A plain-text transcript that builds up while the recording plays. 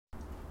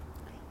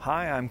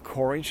Hi, I'm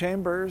Corey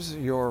Chambers,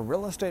 your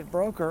real estate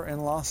broker in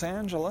Los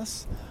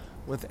Angeles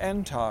with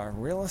NTAR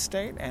Real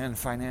Estate and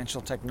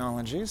Financial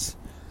Technologies.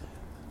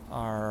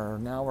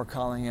 Now we're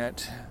calling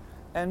it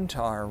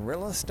NTAR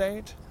Real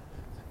Estate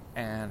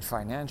and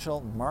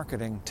Financial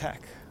Marketing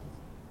Tech.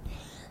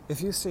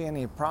 If you see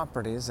any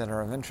properties that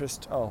are of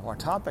interest, our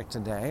topic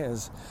today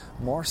is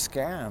more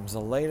scams,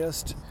 the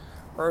latest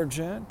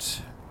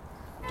urgent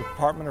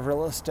Department of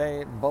Real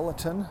Estate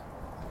bulletin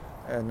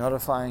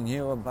notifying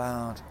you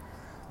about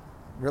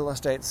real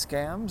estate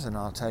scams, and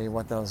I'll tell you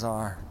what those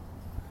are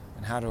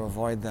and how to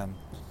avoid them.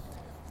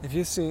 If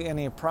you see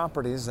any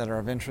properties that are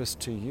of interest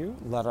to you,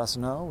 let us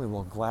know. We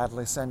will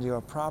gladly send you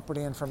a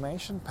property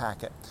information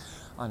packet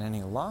on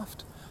any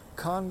loft,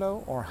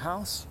 condo, or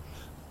house,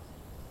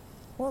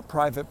 or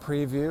private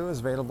preview is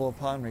available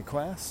upon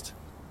request.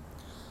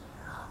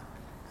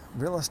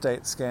 Real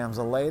estate scams,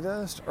 the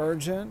latest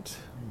urgent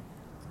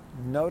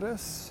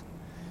notice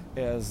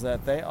is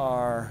that the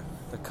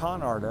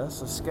con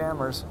artists, the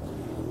scammers,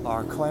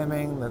 are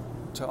claiming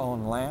to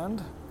own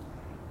land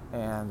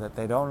and that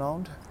they don't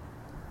own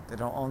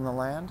the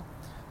land,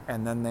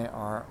 and then they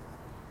are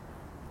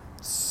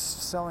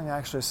selling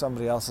actually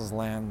somebody else's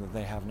land that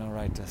they have no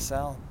right to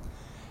sell,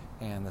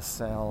 and the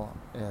sale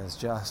is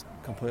just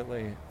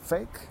completely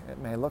fake. It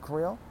may look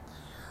real.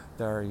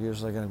 They're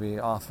usually going to be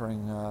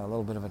offering a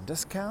little bit of a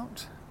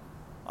discount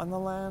on the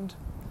land,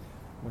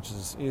 which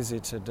is easy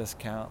to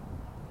discount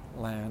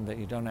land that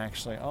you don't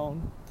actually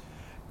own.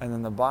 And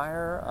then the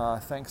buyer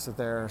thinks that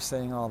they're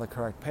seeing all the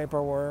correct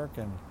paperwork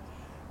and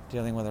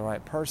dealing with the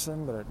right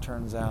person, but it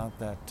turns out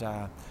that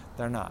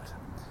they're not.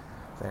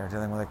 They're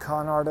dealing with a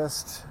con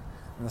artist,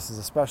 and this is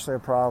especially a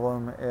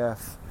problem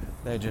if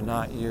they do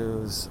not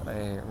use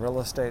a real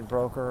estate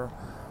broker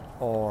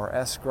or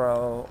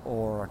escrow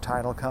or a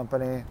title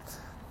company.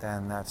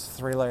 Then that's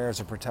 3 layers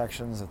of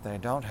protections that they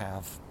don't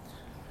have,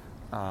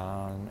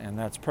 and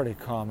that's pretty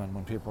common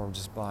when people are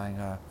just buying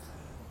a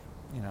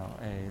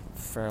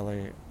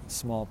fairly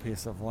small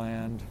piece of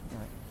land.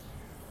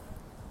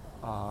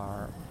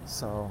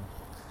 So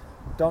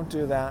don't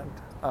do that.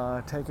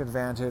 Take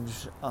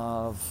advantage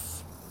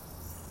of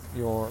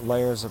your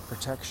layers of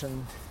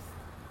protection,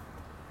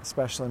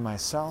 especially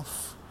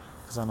myself,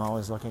 because I'm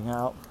always watching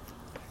out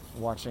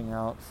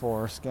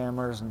for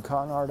scammers and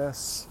con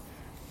artists,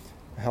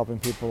 helping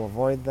people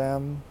avoid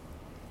them.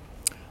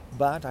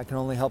 But I can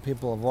only help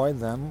people avoid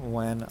them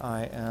when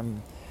I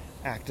am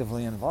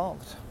actively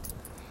involved.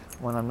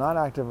 When I'm not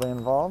actively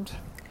involved,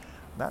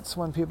 that's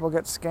when people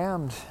get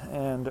scammed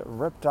and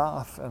ripped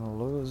off and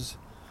lose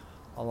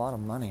a lot of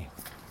money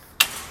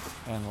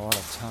and a lot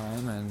of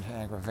time and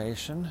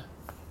aggravation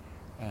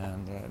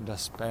and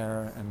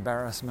despair,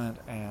 embarrassment,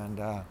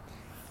 and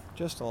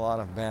just a lot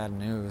of bad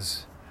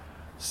news.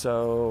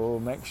 So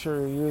make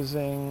sure you're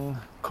using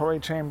Corey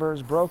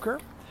Chambers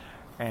broker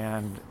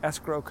and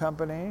escrow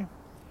company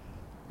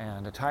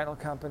and a title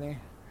company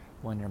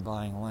when you're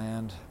buying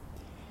land,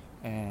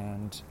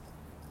 and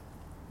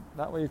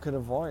that way you could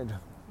avoid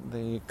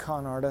the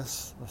con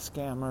artists, the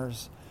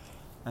scammers,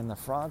 and the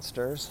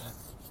fraudsters.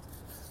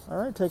 All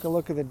right, take a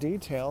look at the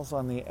details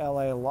on the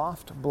LA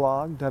Loft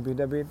blog,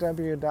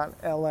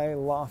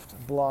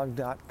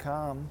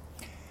 www.laloftblog.com.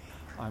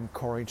 I'm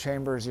Corey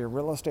Chambers, your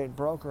real estate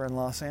broker in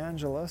Los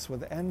Angeles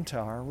with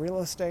NTAR Real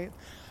Estate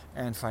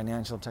and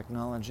Financial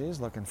Technologies.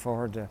 Looking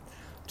forward to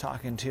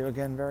talking to you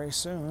again very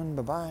soon.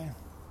 Bye-bye.